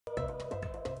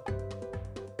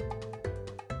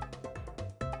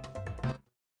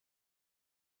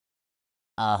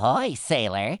Ahoy,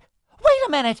 sailor. Wait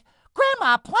a minute!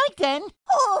 Grandma Plankton!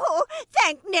 Oh,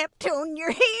 thank Neptune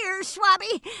you're here,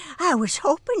 Swabby. I was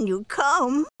hoping you'd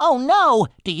come. Oh, no!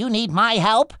 Do you need my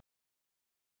help?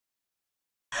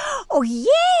 Oh,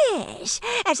 yes.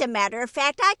 As a matter of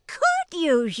fact, I could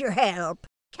use your help.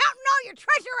 Counting all your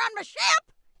treasure on my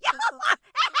ship?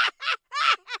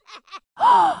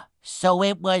 So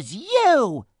it was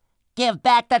you! Give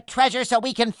back the treasure so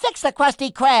we can fix the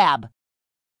Krusty Krab!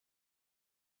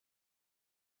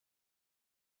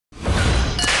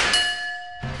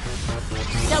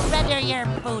 Surrender your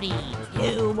booty!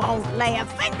 You won't lay a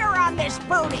finger on this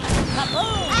booty.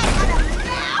 Kaboom!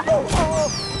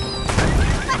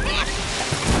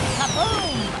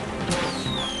 Kaboom!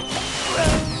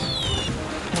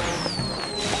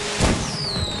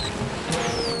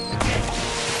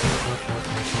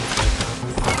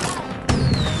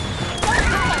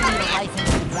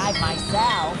 License to drive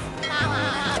myself.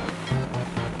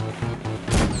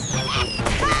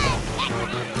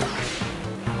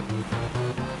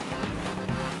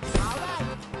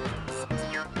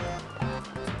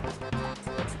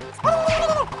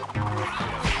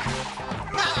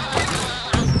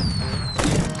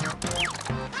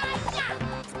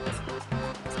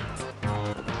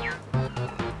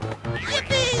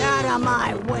 Out of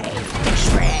my way,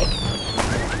 Shrek.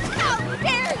 How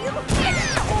dare you hit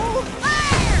an old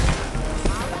fire!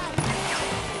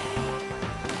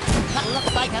 That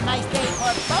looks like a nice day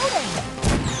for boating.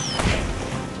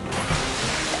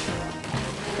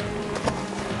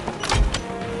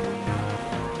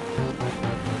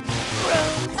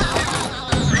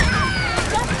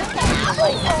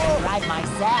 Drive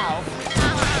myself.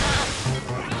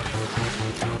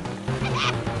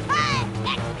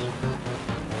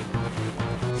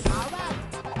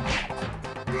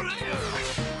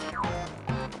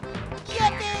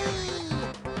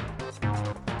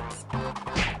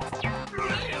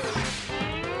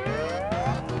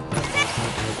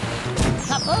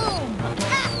 Kaboom!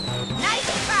 Nice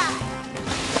try!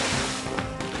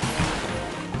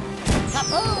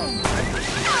 Kaboom!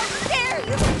 How dare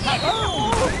you hit an Kaboom!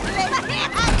 old thing!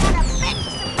 I got a big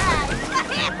surprise!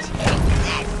 Take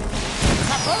this!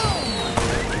 Kaboom!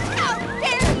 How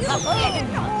dare you hit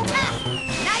an old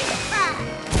nice try!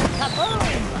 Kaboom!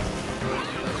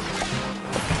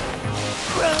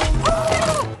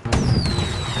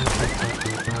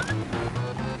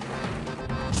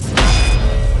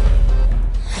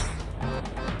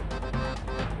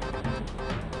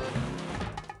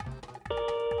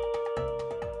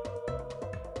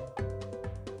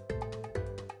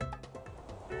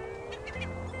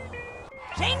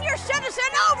 Senior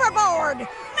citizen overboard!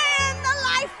 Man the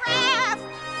life raft!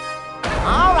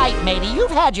 All right, matey,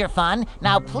 you've had your fun.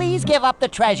 Now please give up the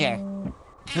treasure.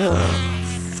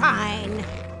 Fine.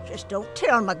 Just don't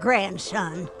tell my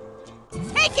grandson.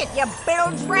 Take it, you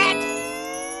bilge rat!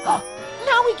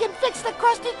 Now we can fix the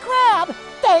Krusty Krab.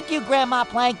 Thank you, Grandma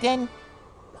Plankton.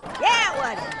 Yeah,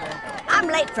 whatever. I'm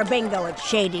late for bingo at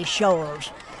Shady Shoals.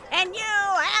 And you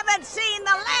haven't seen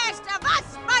the last of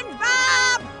us,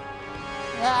 Spongebob!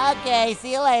 Okay,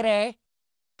 see you later.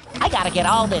 I gotta get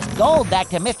all this gold back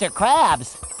to Mr.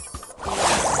 Krabs.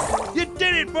 You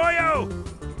did it, boyo!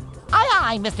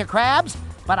 Aye, Mr. Krabs.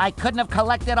 But I couldn't have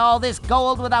collected all this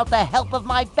gold without the help of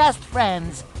my best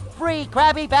friends. Free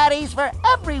Krabby Patties for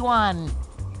everyone.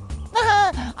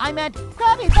 I meant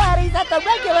Krabby Patties at the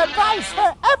regular price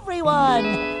for everyone.